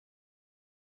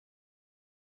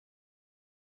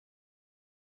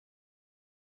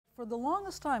For the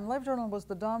longest time, LiveJournal was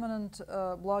the dominant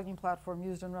blogging platform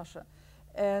used in Russia.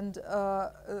 And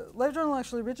LiveJournal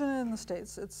actually originated in the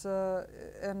States.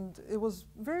 And it was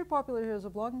very popular here as a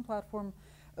blogging platform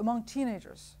among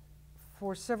teenagers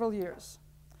for several years.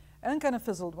 And kind of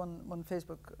fizzled when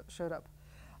Facebook showed up.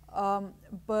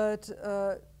 But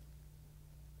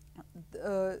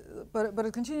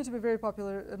it continued to be very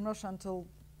popular in Russia until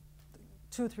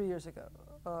 2 or 3 years ago.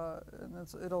 And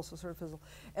it also sort of fizzled.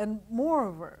 And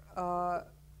moreover,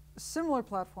 similar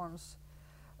platforms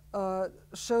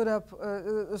showed up,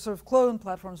 sort of clone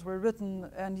platforms were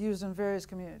written and used in various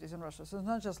communities in Russia. So it's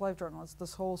not just LiveJournal, it's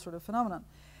this whole sort of phenomenon.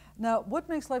 Now, what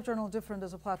makes LiveJournal different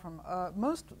as a platform?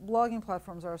 Most blogging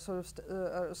platforms are sort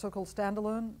of so-called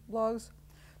standalone blogs.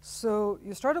 So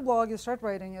you start a blog, you start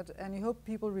writing it, and you hope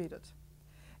people read it.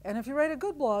 And if you write a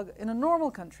good blog in a normal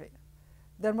country,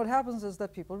 then what happens is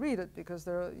that people read it because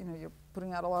you're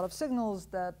putting out a lot of signals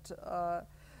that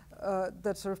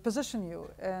that sort of position you,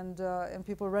 and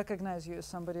people recognize you as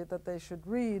somebody that they should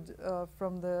read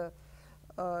from the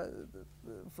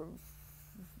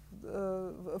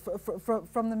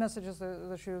messages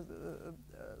that you're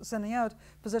sending out,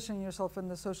 positioning yourself in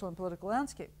the social and political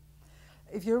landscape.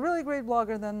 If you're a really great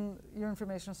blogger, then your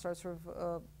information starts sort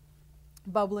of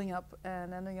bubbling up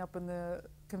and ending up in the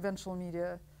conventional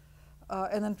media,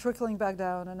 and then trickling back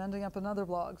down and ending up in other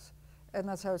blogs, and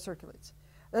that's how it circulates.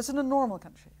 That's in a normal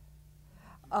country.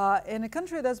 In a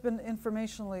country that's been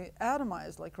informationally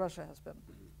atomized, like Russia has been,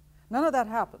 none of that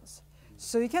happens.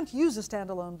 So you can't use a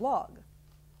standalone blog,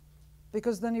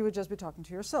 because then you would just be talking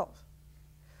to yourself.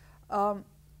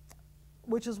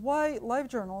 Which is why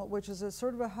LiveJournal, which is a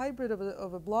sort of a hybrid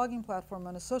of a blogging platform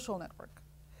and a social network,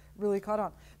 really caught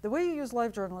on. The way you use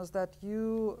LiveJournal is that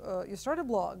you start a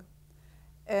blog,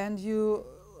 and you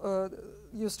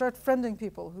start friending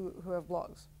people who have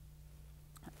blogs,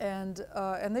 and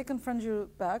they can friend you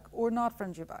back or not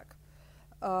friend you back.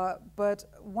 But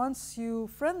once you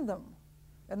friend them,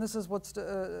 and this is what's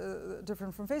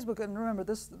different from Facebook. And remember,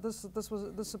 this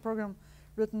is a program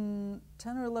written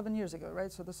 10 or 11 years ago,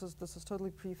 right? So this is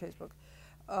totally pre-Facebook.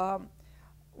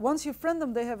 Once you friend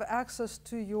them, they have access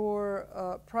to your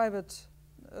private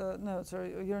notes,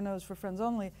 or your notes for friends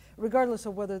only, regardless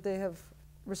of whether they have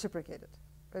reciprocated.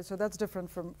 Right? So that's different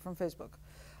from Facebook.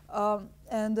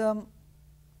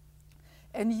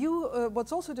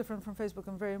 What's also different from Facebook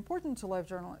and very important to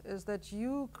LiveJournal is that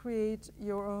you create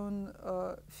your own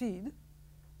feed,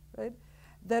 right?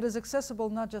 That is accessible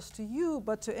not just to you,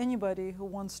 but to anybody who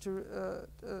wants to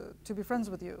be friends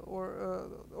with you,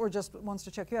 or just wants to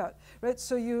check you out, right?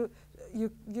 So you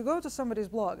go to somebody's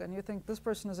blog and you think this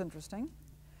person is interesting.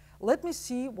 Let me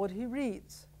see what he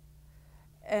reads.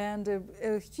 And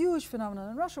a huge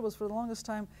phenomenon in Russia was, for the longest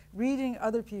time, reading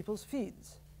other people's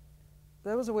feeds.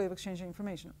 That was a way of exchanging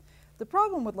information. The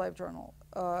problem with LiveJournal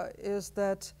is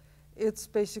that it's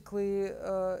basically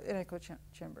an echo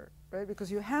chamber, right?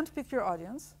 Because you handpick your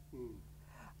audience,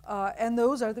 and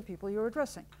those are the people you're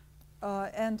addressing.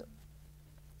 And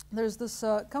there's this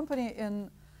company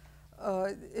in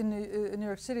New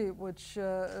York City, which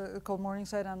called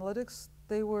Morningside Analytics.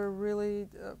 They were really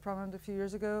prominent a few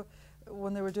years ago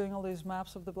when they were doing all these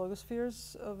maps of the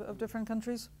blogospheres of different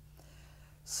countries.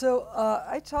 So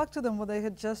I talked to them when they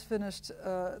had just finished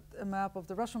a map of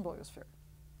the Russian blogosphere.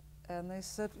 And they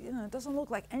said, it doesn't look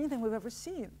like anything we've ever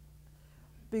seen.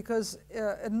 Because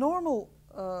a normal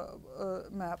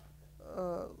map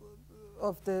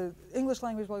of the English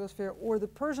language blogosphere or the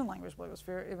Persian language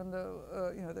blogosphere, even though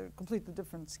they're completely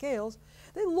different scales,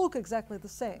 they look exactly the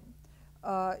same.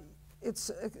 It's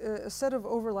a set of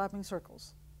overlapping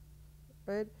circles,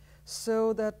 right?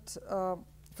 So that,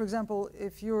 for example,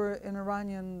 if you're an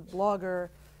Iranian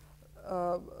blogger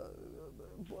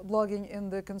blogging in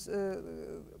the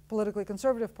politically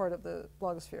conservative part of the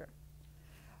blogosphere,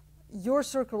 your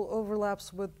circle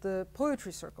overlaps with the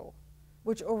poetry circle,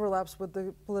 which overlaps with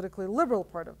the politically liberal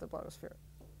part of the blogosphere.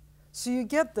 So you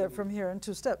get there from here in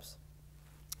 2 steps.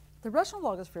 The Russian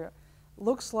blogosphere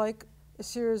looks like a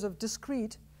series of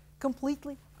discrete,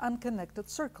 completely unconnected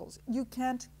circles. You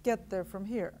can't get there from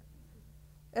here.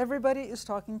 Everybody is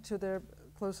talking to their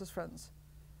closest friends.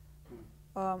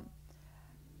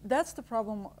 That's the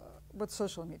problem with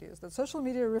social media, is that social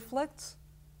media reflects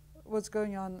what's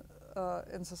going on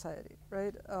in society,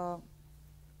 right?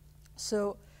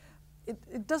 So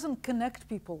it doesn't connect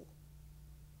people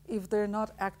if they're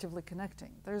not actively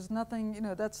connecting. There's nothing,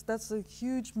 that's a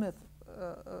huge myth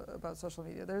about social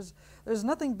media. There's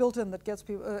nothing built in that gets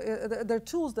people, there are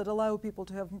tools that allow people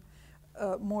to have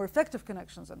more effective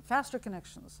connections and faster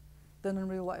connections than in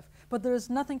real life. But there is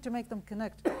nothing to make them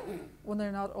connect when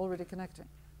they're not already connecting.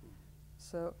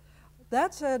 So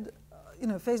That said,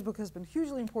 Facebook has been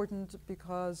hugely important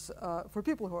because for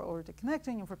people who are already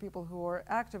connecting and for people who are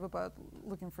active about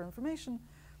looking for information,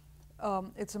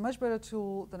 it's a much better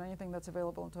tool than anything that's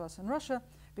available to us in Russia,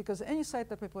 because any site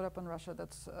that we put up in Russia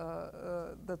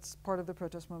that's part of the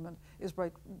protest movement is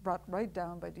brought right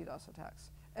down by DDoS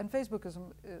attacks. And Facebook is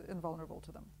invulnerable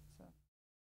to them.